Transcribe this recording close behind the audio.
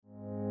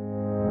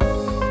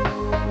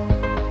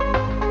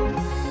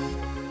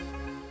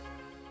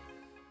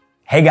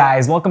Hey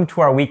guys, welcome to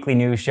our weekly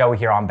news show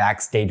here on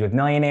Backstage with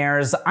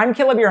Millionaires. I'm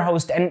Caleb, your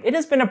host, and it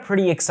has been a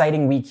pretty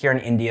exciting week here in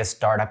India's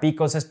startup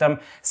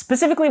ecosystem,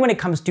 specifically when it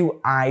comes to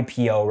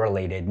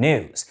IPO-related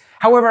news.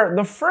 However,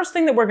 the first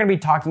thing that we're going to be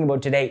talking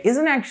about today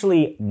isn't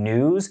actually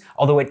news,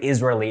 although it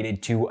is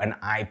related to an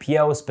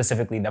IPO,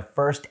 specifically the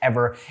first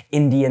ever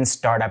Indian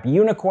startup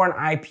unicorn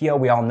IPO.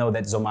 We all know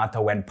that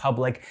Zomato went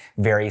public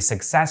very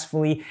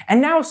successfully,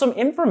 and now some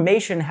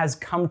information has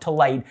come to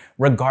light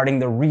regarding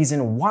the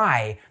reason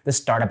why the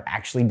startup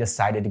actually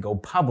decided to go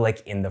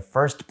public in the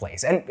first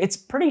place, and it's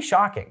pretty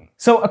shocking.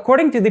 So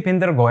according to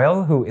Deepinder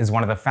Goyal, who is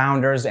one of the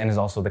founders and is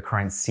also the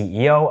current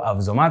CEO of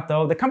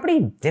Zomato, the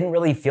company didn't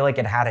really feel like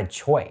it had a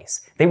choice.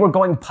 They were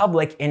going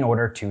public in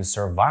order to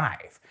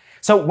survive.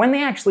 So when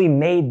they actually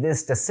made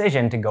this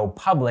decision to go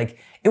public,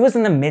 it was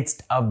in the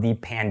midst of the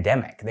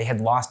pandemic. They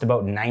had lost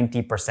about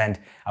 90%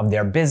 of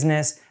their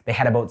business, they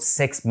had about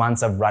 6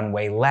 months of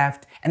runway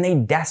left, and they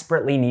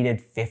desperately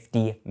needed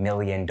 $50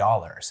 million.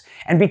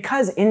 And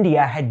because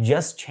India had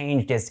just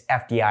changed its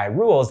FDI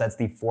rules, that's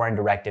the foreign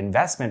direct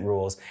investment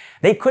rules,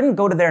 they couldn't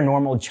go to their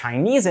normal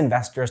Chinese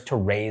investors to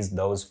raise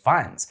those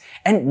funds.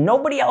 And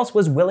nobody else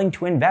was willing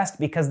to invest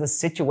because the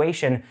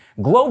situation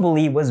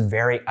globally was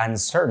very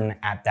uncertain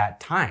at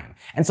that time.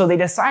 And so they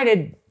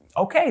decided,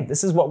 okay,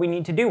 this is what we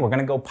need to do. We're going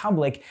to go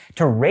public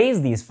to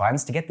raise these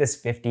funds to get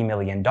this $50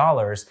 million,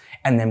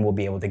 and then we'll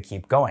be able to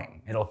keep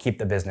going. It'll keep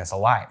the business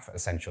alive,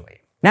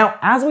 essentially. Now,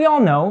 as we all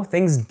know,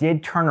 things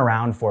did turn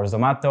around for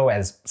Zomato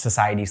as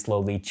society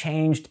slowly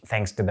changed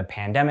thanks to the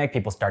pandemic.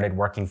 People started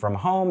working from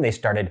home. They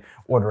started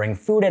ordering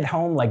food at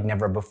home like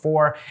never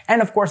before.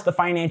 And of course, the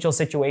financial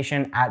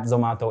situation at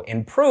Zomato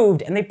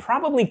improved, and they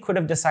probably could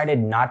have decided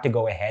not to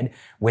go ahead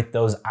with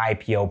those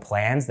IPO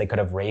plans. They could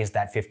have raised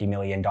that $50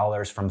 million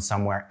from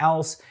somewhere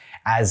else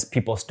as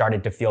people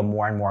started to feel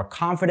more and more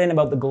confident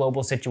about the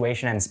global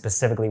situation, and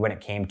specifically when it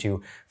came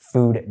to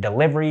food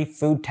delivery,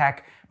 food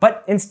tech.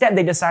 But instead,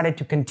 they decided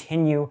to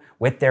continue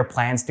with their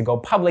plans to go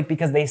public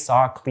because they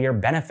saw clear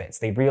benefits.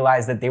 They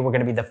realized that they were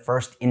going to be the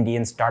first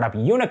Indian startup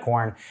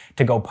unicorn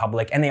to go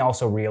public, and they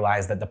also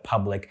realized that the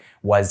public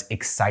was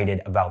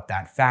excited about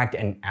that fact.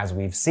 And as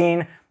we've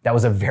seen, that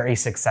was a very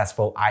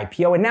successful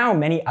IPO, and now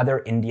many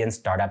other Indian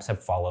startups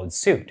have followed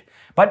suit.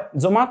 But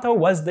Zomato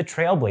was the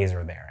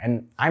trailblazer there,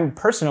 and I'm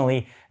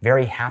personally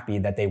very happy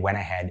that they went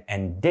ahead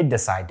and did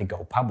decide to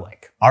go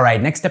public. All right,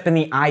 next up in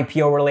the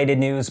IPO-related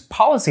news,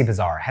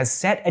 Policybazaar has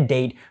set a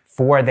date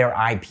for their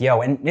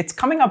IPO, and it's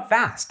coming up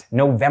fast,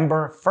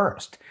 November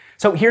 1st.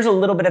 So here's a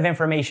little bit of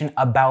information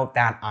about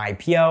that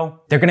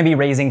IPO. They're going to be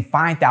raising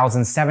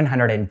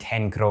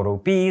 5,710 crore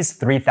rupees,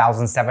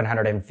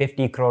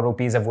 3,750 crore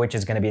rupees of which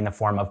is going to be in the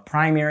form of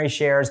primary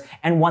shares,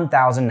 and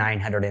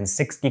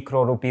 1,960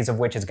 crore rupees of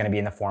which is going to be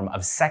in the form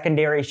of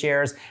secondary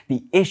shares.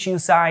 The issue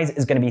size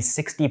is going to be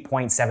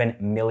 60.7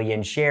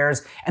 million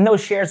shares, and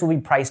those shares will be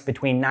priced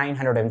between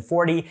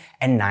 940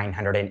 and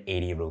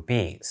 980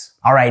 rupees.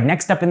 All right,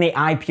 next up in the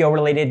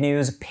IPO-related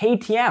news,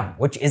 Paytm,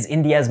 which is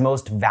India's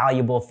most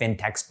valuable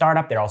fintech startup,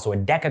 they're also a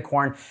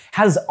decacorn,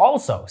 has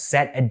also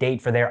set a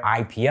date for their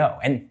IPO.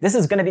 And this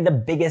is going to be the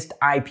biggest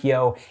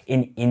IPO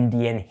in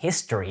Indian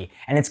history,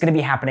 and it's going to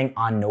be happening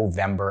on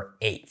November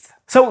 8th.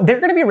 So they're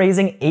going to be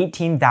raising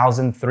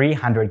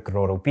 18,300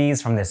 crore rupees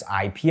from this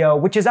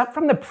IPO, which is up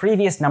from the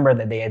previous number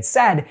that they had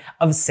said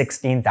of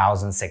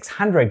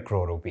 16,600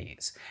 crore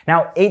rupees.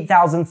 Now,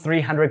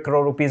 8,300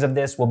 crore rupees of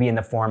this will be in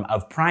the form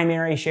of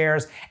primary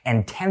shares,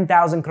 and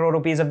 10,000 crore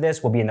rupees of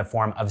this will be in the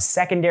form of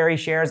secondary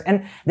shares.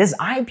 And this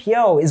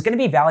IPO is going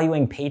to be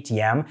valuing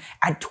Paytm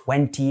at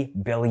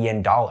 $20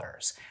 billion.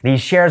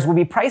 These shares will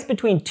be priced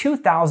between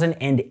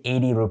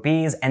 2,080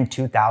 rupees and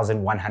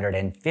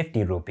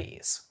 2,150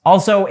 rupees.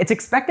 Also, it's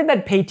expected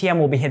that Paytm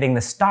will be hitting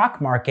the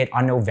stock market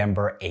on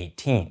November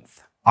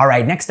 18th. All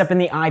right, next up in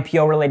the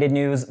IPO-related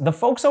news, the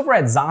folks over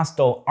at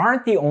Zostel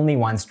aren't the only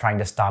ones trying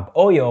to stop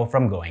Oyo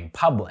from going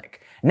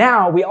public.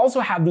 Now, we also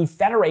have the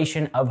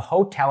Federation of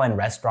Hotel and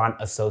Restaurant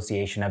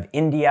Association of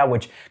India,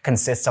 which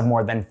consists of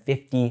more than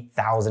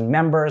 50,000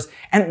 members,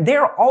 and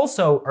they're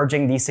also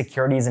urging the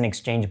Securities and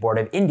Exchange Board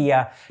of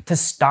India to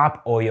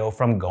stop Oyo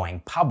from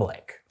going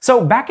public.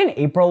 So back in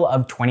April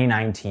of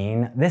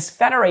 2019, this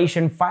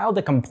federation filed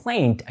a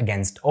complaint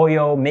against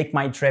Oyo,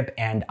 MakeMyTrip,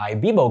 and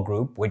Ibibo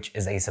Group, which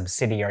is a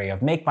subsidiary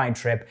of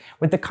MakeMyTrip,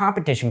 with the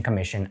Competition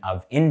Commission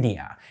of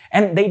India.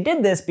 And they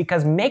did this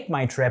because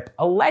MakeMyTrip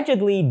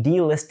allegedly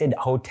delisted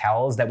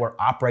hotels that were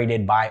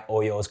operated by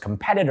Oyo's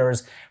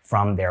competitors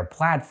from their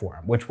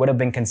platform, which would have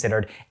been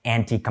considered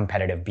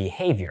anti-competitive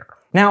behavior.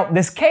 Now,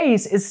 this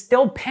case is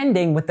still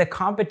pending with the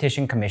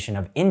Competition Commission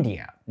of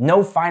India.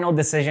 No final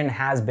decision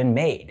has been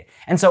made.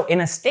 And so in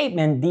a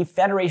statement, the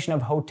Federation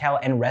of Hotel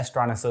and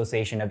Restaurant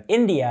Association of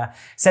India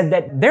said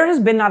that there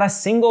has been not a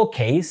single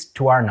case,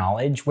 to our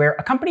knowledge, where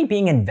a company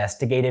being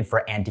investigated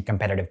for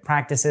anti-competitive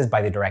practices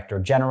by the Director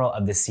General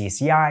of the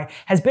CCI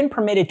has been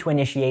permitted to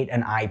initiate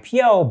an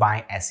IPO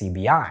by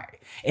SEBI.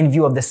 In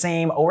view of the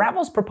same,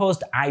 Oravel's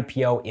proposed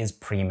IPO is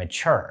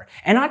premature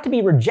and ought to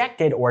be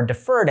rejected or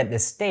deferred at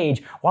this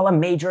stage while a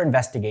major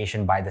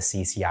investigation by the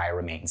CCI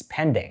remains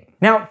pending.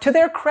 Now, to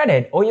their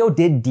credit, Oyo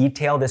did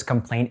detail this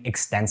complaint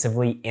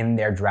extensively in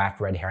their draft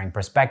red herring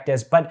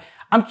prospectus, but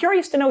I'm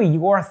curious to know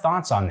your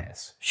thoughts on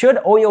this. Should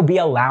Oyo be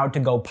allowed to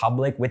go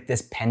public with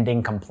this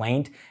pending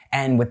complaint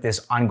and with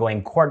this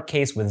ongoing court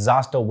case with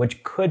Zostel,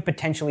 which could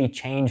potentially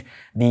change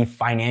the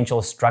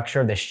financial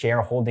structure, the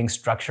shareholding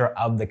structure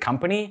of the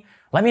company?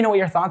 Let me know what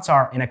your thoughts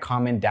are in a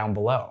comment down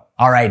below.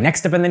 All right,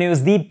 next up in the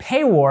news, the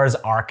pay wars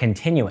are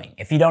continuing.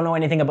 If you don't know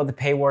anything about the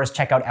pay wars,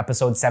 check out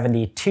episode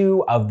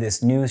 72 of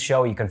this news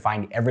show. You can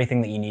find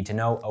everything that you need to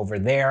know over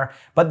there.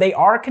 But they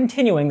are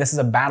continuing. This is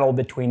a battle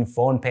between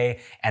PhonePe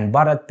and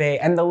BharatPe.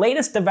 And the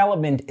latest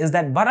development is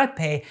that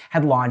BharatPe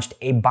had launched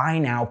a buy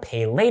now,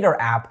 pay later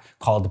app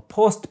called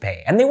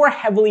PostPay. And they were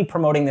heavily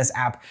promoting this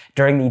app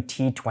during the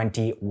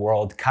T20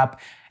 World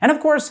Cup. And of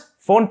course,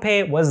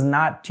 PhonePe was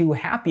not too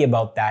happy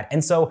about that,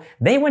 and so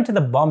they went to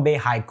the Bombay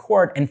High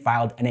Court and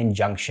filed an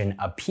injunction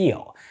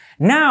appeal.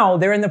 Now,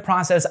 they're in the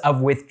process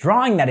of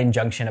withdrawing that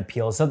injunction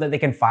appeal so that they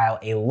can file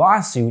a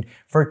lawsuit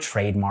for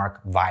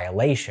trademark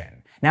violation.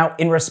 Now,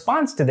 in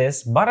response to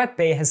this,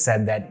 BharatPe has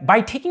said that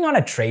by taking on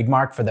a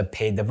trademark for the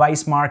paid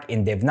device mark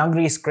in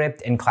Devanagari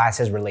script in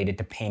classes related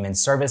to payment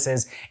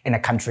services in a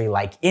country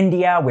like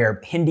India,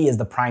 where Hindi is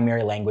the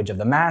primary language of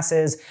the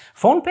masses,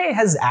 PhonePe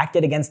has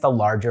acted against the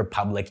larger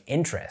public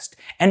interest.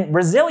 And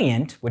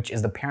Resilient, which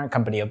is the parent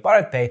company of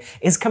BharatPe,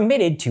 is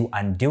committed to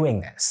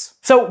undoing this.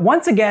 So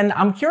once again,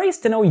 I'm curious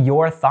to know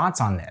your thoughts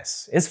on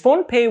this. Is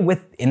PhonePe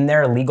within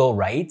their legal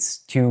rights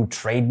to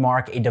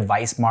trademark a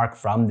device mark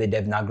from the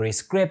Devanagari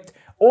script?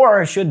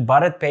 Or should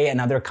BharatPe and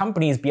other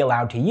companies be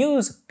allowed to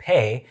use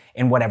pay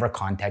in whatever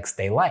context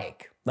they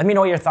like? Let me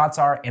know what your thoughts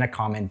are in a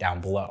comment down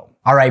below.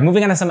 All right,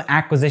 moving on to some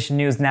acquisition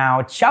news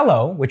now.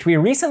 Cello, which we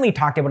recently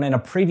talked about in a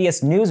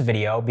previous news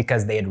video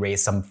because they had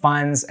raised some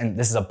funds, and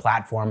this is a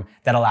platform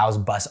that allows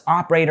bus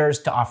operators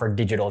to offer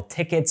digital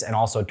tickets and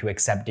also to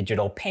accept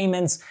digital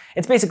payments.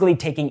 It's basically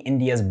taking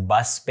India's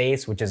bus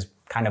space, which is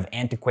kind of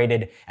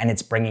antiquated, and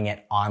it's bringing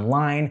it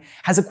online,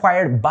 has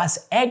acquired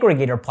bus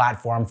aggregator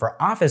platform for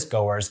office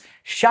goers,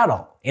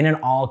 Shuttle, in an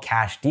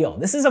all-cash deal.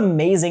 This is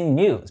amazing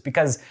news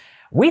because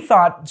we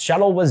thought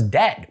Shuttle was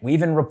dead. We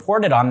even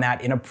reported on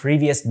that in a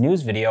previous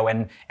news video,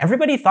 and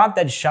everybody thought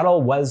that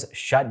Shuttle was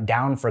shut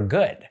down for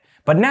good.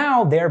 But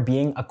now they're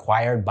being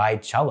acquired by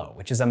Cello,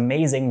 which is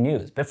amazing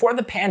news. Before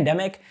the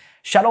pandemic,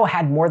 Shuttle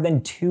had more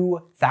than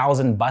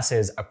 2,000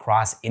 buses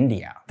across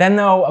India. Then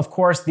though, of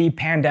course, the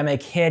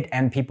pandemic hit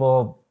and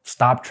people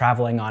stopped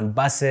traveling on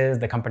buses.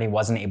 The company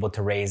wasn't able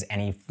to raise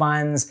any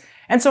funds.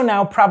 And so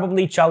now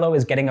probably Cello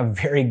is getting a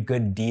very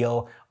good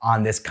deal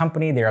on this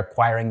company. They're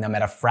acquiring them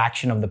at a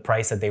fraction of the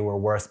price that they were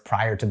worth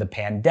prior to the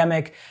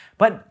pandemic.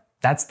 But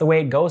that's the way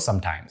it goes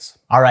sometimes.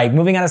 All right,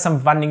 moving on to some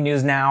funding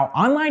news now.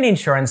 Online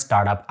insurance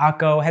startup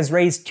Akko has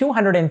raised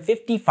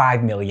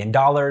 $255 million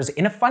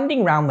in a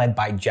funding round led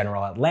by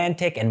General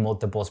Atlantic and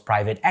Multiples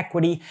Private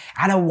Equity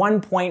at a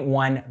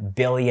 $1.1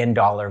 billion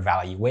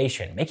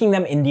valuation, making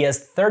them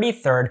India's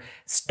 33rd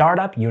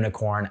startup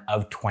unicorn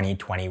of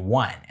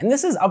 2021. And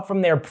this is up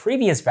from their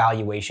previous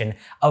valuation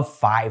of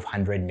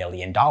 $500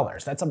 million.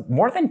 That's a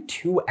more than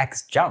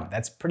 2x jump.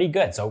 That's pretty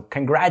good. So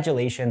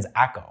congratulations,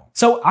 Akko.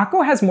 So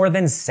Akko has more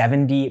than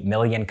 70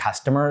 million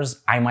customers.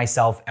 I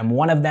myself am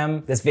one of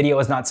them. This video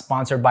is not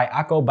sponsored by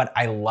Akko, but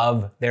I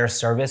love their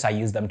service. I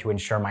use them to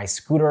insure my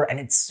scooter, and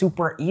it's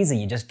super easy.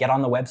 You just get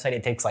on the website.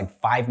 It takes like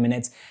 5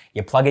 minutes.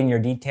 You plug in your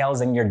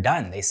details and you're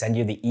done. They send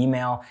you the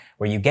email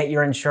where you get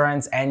your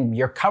insurance and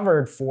you're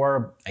covered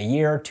for a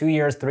year, 2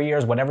 years, 3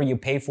 years, whatever you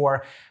pay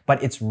for.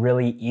 But it's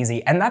really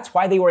easy. And that's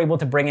why they were able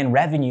to bring in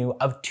revenue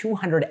of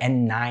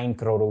 209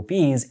 crore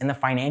rupees in the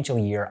financial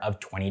year of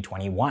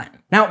 2021.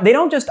 Now, they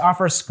don't just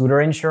offer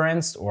scooter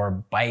insurance or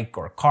bike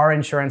or car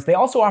insurance. They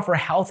also offer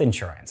health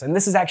insurance. And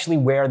this is actually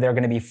where they're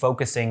going to be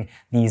focusing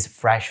these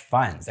fresh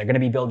funds. They're going to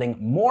be building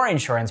more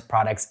insurance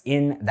products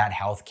in that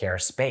healthcare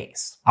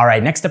space. All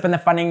right, next up in the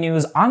funding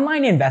news,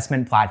 online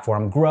investment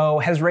platform Grow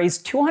has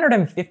raised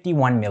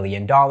 $251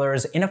 million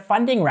in a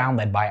funding round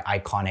led by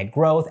Iconic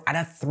Growth at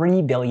a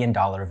 $3 billion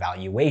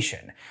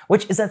valuation,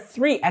 which is a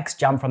 3x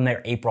jump from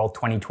their April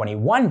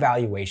 2021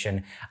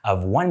 valuation of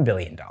 $1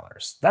 billion.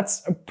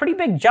 That's a pretty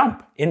big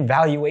jump in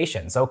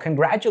valuation, so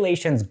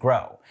congratulations,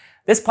 Grow.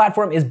 This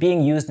platform is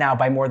being used now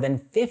by more than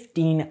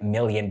 15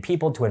 million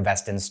people to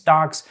invest in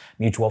stocks,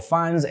 mutual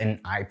funds,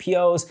 and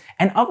IPOs.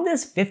 And of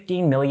this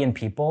 15 million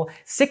people,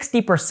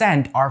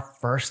 60% are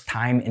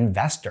first-time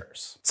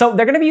investors. So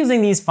they're going to be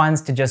using these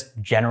funds to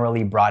just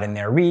generally broaden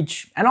their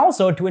reach and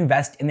also to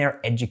invest in their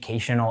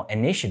educational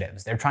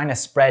initiatives. They're trying to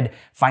spread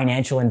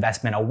financial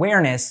investment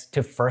awareness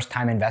to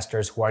first-time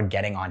investors who are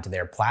getting onto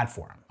their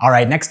platform. All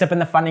right, next up in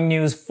the funding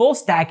news,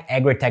 full-stack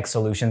agri-tech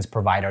solutions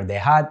provider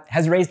Dehat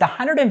has raised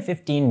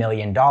 $115 million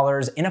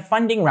in a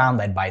funding round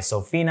led by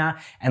Sofina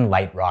and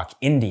Lightrock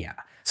India.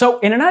 So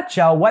in a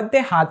nutshell, what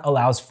DeHaat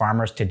allows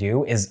farmers to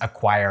do is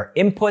acquire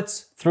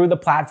inputs through the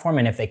platform,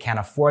 and if they can't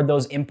afford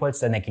those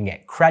inputs, then they can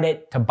get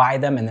credit to buy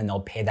them and then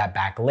they'll pay that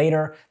back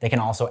later. They can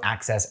also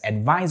access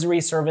advisory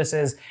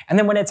services, and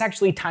then when it's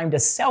actually time to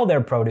sell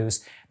their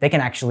produce, they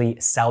can actually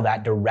sell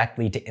that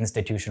directly to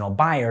institutional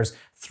buyers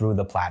through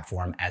the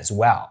platform as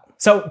well.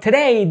 So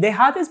today,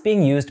 DeHaat is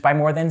being used by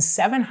more than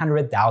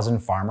 700,000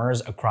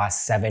 farmers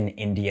across 7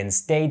 Indian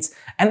states,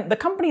 and the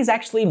company is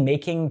actually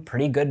making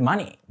pretty good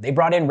money. They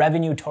brought in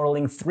revenue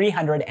totaling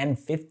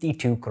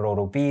 352 crore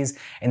rupees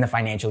in the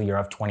financial year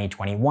of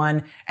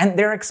 2021, and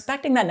they're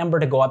expecting that number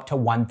to go up to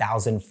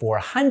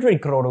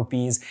 1,400 crore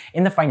rupees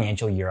in the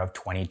financial year of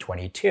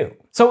 2022.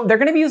 So they're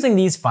going to be using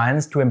these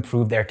funds to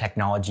improve their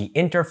technology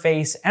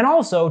interface and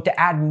also to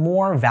add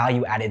more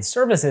value-added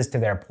services to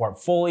their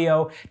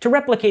portfolio to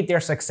replicate their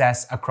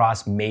success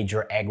across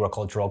major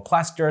agricultural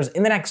clusters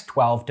in the next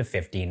 12 to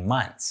 15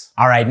 months.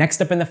 All right,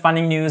 next up in the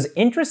funding news,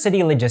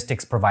 intracity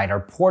logistics provider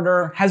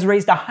Porter has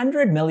raised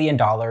 $100 million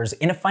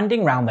in a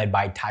funding round led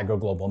by Tiger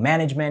Global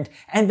Management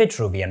and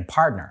Vitruvian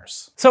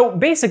Partners. So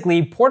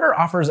basically, Porter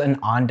offers an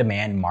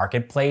on-demand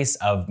marketplace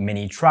of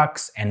mini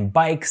trucks and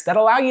bikes that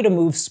allow you to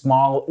move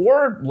small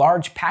or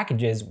large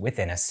packages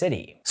within a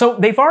city. So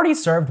they've already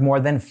served more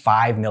than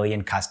 5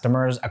 million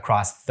customers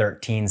across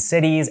 13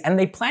 cities, and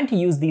they plan to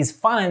use these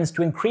funds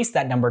to increase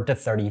that number to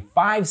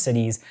 35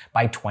 cities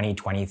by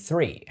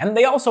 2023. And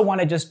they also want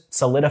to just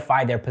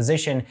solidify their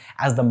position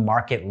as the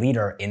market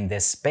leader in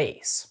this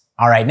space.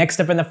 All right, next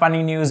up in the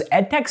funding news,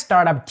 edtech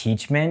startup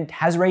Teachment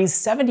has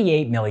raised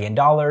 $78 million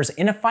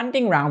in a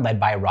funding round led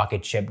by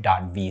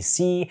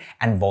Rocketship.vc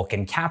and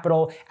Vulcan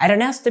Capital at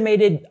an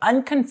estimated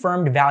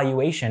unconfirmed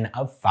valuation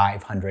of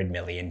 $500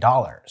 million.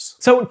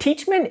 So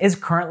Teachment is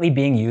currently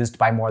being used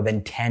by more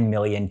than 10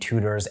 million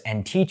tutors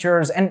and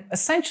teachers, and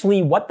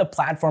essentially what the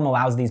platform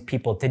allows these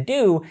people to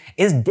do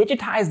is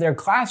digitize their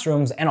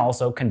classrooms and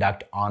also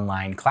conduct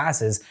online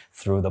classes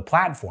through the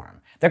platform.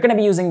 They're going to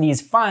be using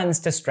these funds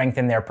to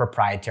strengthen their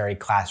proprietary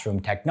classroom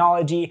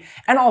technology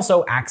and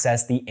also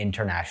access the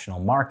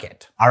international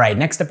market. All right,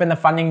 next up in the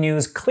funding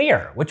news,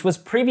 Clear, which was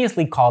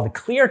previously called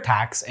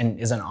ClearTax and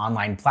is an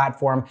online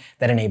platform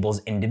that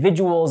enables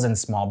individuals and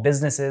small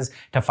businesses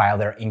to file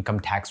their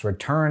income tax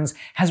returns,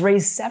 has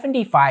raised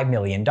 $75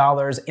 million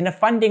in a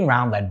funding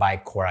round led by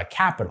Quora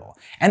Capital.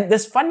 And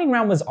this funding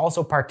round was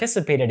also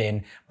participated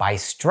in by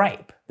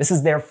Stripe. This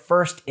is their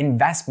first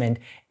investment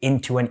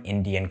into an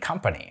Indian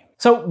company.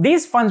 So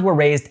these funds were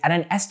raised at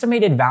an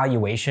estimated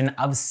valuation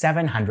of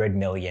 $700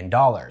 million,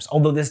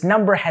 although this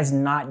number has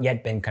not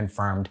yet been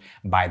confirmed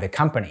by the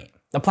company.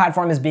 The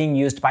platform is being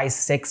used by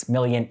 6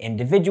 million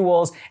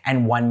individuals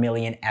and 1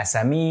 million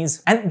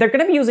SMEs, and they're going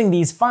to be using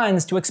these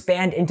funds to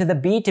expand into the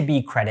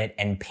B2B credit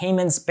and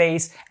payment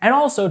space, and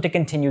also to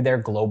continue their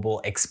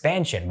global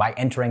expansion by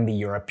entering the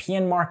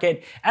European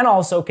market and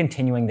also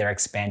continuing their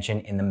expansion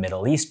in the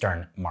Middle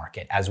Eastern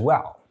market as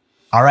well.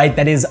 All right,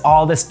 that is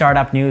all the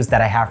startup news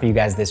that I have for you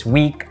guys this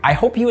week. I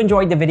hope you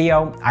enjoyed the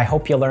video. I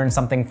hope you learned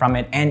something from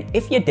it. And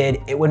if you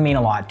did, it would mean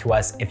a lot to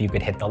us if you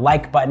could hit the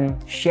like button,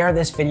 share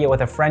this video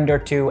with a friend or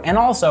two. And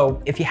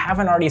also, if you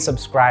haven't already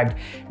subscribed,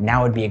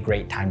 now would be a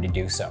great time to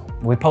do so.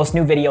 We post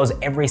new videos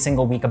every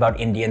single week about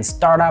Indian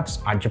startups,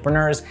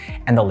 entrepreneurs,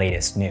 and the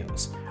latest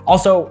news.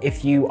 Also,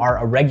 if you are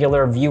a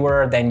regular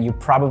viewer, then you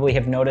probably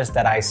have noticed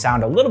that I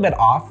sound a little bit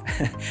off.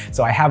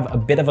 So I have a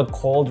bit of a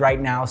cold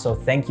right now, so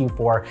thank you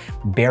for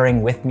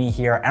bearing with me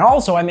here. And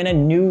also, I'm in a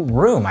new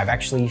room. I've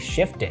actually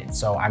shifted,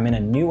 so I'm in a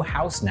new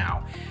house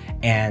now.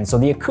 And so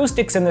the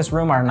acoustics in this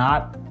room are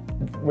not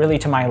really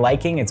to my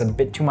liking. It's a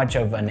bit too much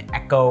of an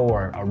echo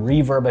or a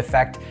reverb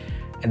effect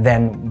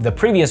than the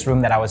previous room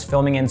that I was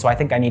filming in, so I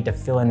think I need to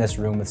fill in this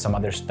room with some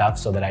other stuff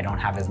so that I don't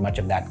have as much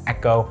of that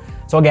echo.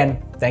 So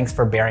again, thanks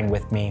for bearing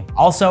with me.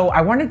 Also,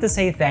 I wanted to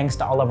say thanks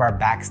to all of our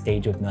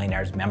Backstage with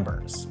Millionaires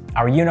members,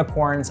 our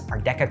unicorns, our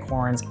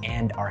decacorns,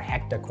 and our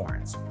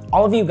hectacorns.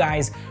 All of you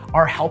guys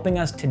are helping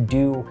us to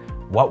do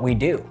what we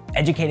do,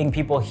 educating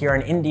people here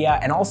in India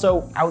and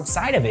also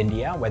outside of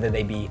India, whether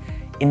they be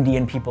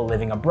Indian people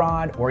living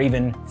abroad or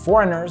even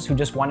foreigners who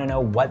just want to know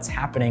what's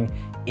happening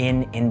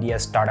in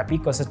India's startup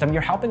ecosystem.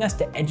 You're helping us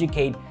to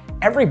educate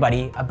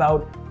everybody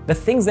about the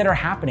things that are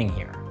happening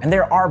here. And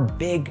there are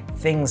big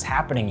things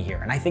happening here.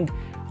 And I think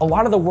a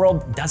lot of the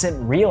world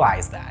doesn't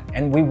realize that.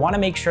 And we want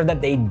to make sure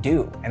that they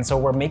do. And so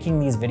we're making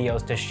these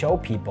videos to show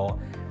people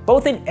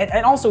both in,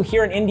 and also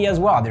here in India as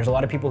well. There's a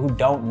lot of people who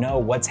don't know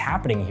what's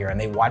happening here and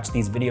they watch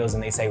these videos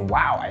and they say,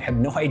 wow, I had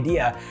no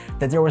idea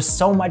that there was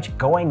so much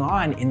going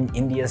on in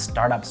India's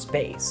startup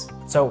space.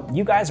 So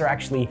you guys are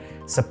actually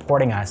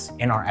supporting us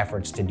in our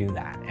efforts to do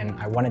that. And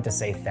I wanted to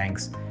say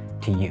thanks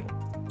to you.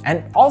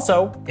 And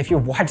also, if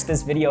you've watched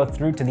this video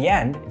through to the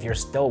end, if you're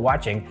still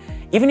watching,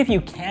 even if you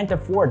can't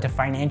afford to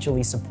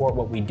financially support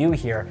what we do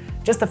here,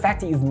 just the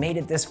fact that you've made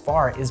it this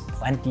far is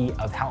plenty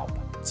of help.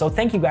 So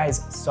thank you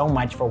guys so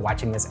much for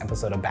watching this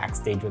episode of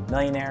Backstage with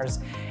Millionaires,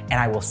 and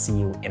I will see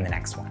you in the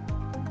next one.